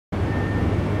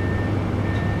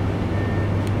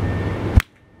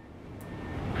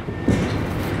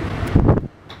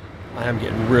I am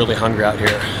getting really hungry out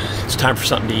here. It's time for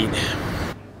something to eat.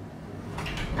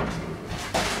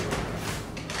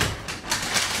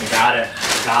 I got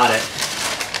it.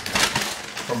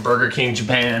 From Burger King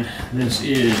Japan. This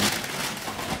is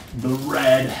the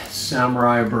Red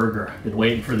Samurai Burger. Been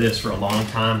waiting for this for a long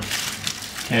time.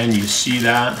 Can you see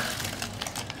that?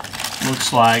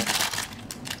 Looks like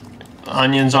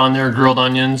onions on there, grilled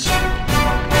onions.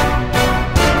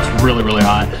 It's really, really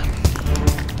hot.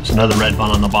 There's another red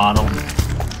bun on the bottom.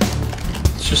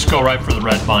 Let's just go right for the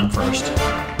red bun first. Look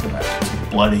at that, it's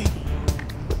bloody.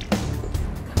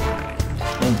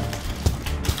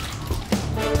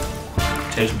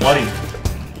 Tastes bloody.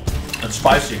 It's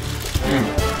spicy.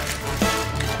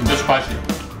 It's just spicy.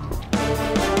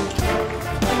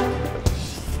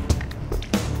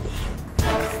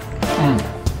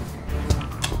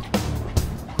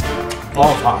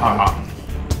 Oh, it's hot.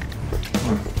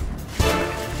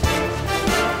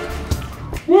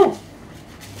 Woo!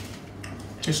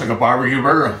 Tastes like a barbecue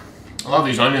burger. I love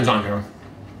these onions on here.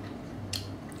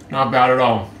 Not bad at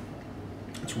all.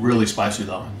 It's really spicy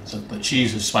though. The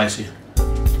cheese is spicy.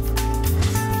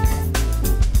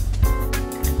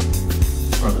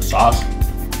 Or the sauce.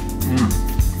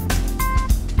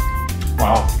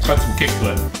 Wow, it's got some kick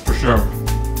to it, for sure.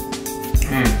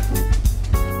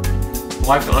 I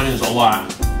like the onions a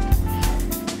lot.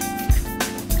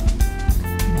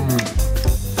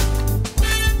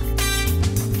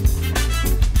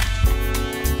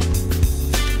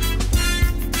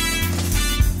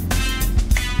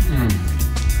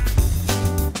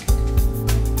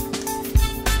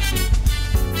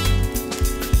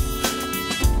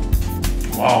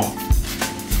 Wow. I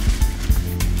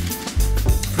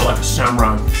feel like a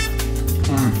samurai.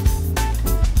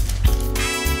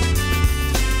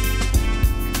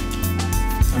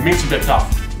 The meat's a bit tough.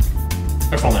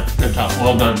 Definitely, a bit tough.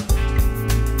 Well done.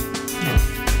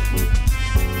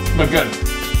 But good.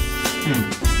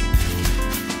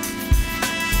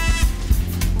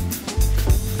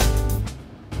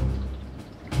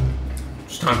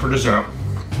 It's time for dessert.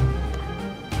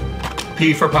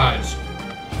 P for pies.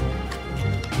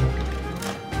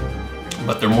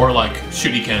 But they're more like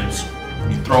shurikens.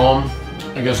 You throw them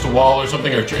against a wall or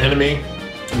something, or at your enemy,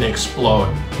 and they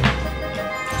explode.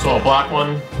 So a black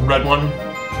one, red one.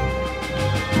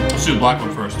 Let's do the black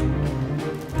one first.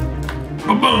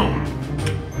 Ba-boom!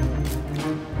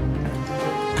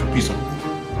 A piece of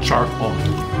charcoal.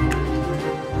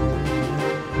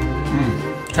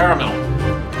 Caramel.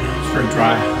 It's very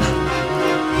dry.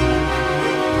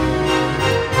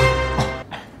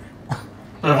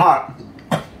 And hot.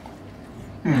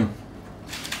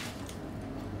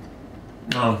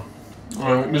 No,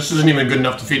 this isn't even good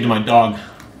enough to feed to my dog.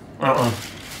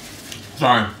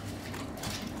 Sorry.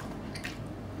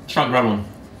 Let's try the red one.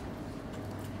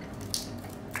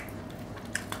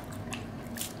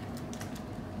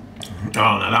 Oh,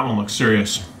 now that one looks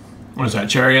serious. What is that,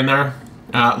 cherry in there?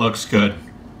 That looks good.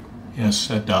 Yes,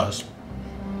 it does.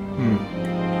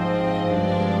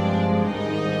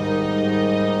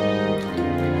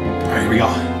 Alright, here we go.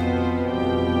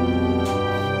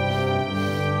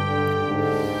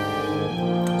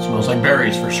 Smells like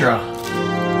berries for sure.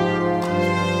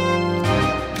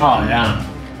 Oh yeah.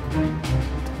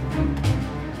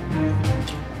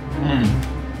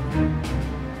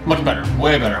 Much better,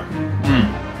 way better.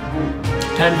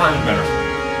 10 times better.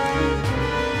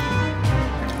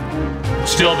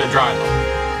 Still a bit dry though.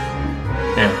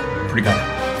 Yeah, pretty good.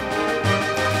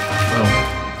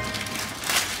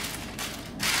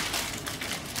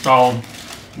 So,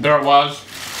 there it was.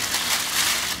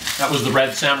 That was the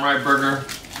Red Samurai Burger.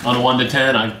 On a 1 to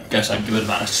 10, I guess I'd give it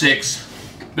about a 6.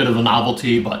 Bit of a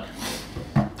novelty, but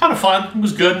kind of fun. It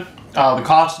was good. The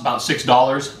cost about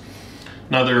 $6.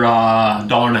 Another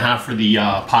 $1.50 for the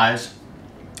pies.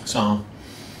 So,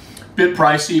 bit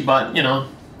pricey, but you know,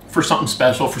 for something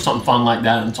special, for something fun like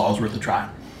that, it's always worth a try.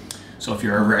 So if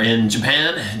you're ever in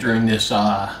Japan during this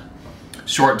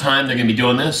short time they're going to be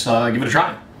doing this, give it a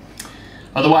try.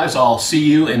 Otherwise, I'll see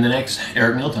you in the next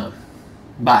Eric Mealtime.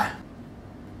 Bye.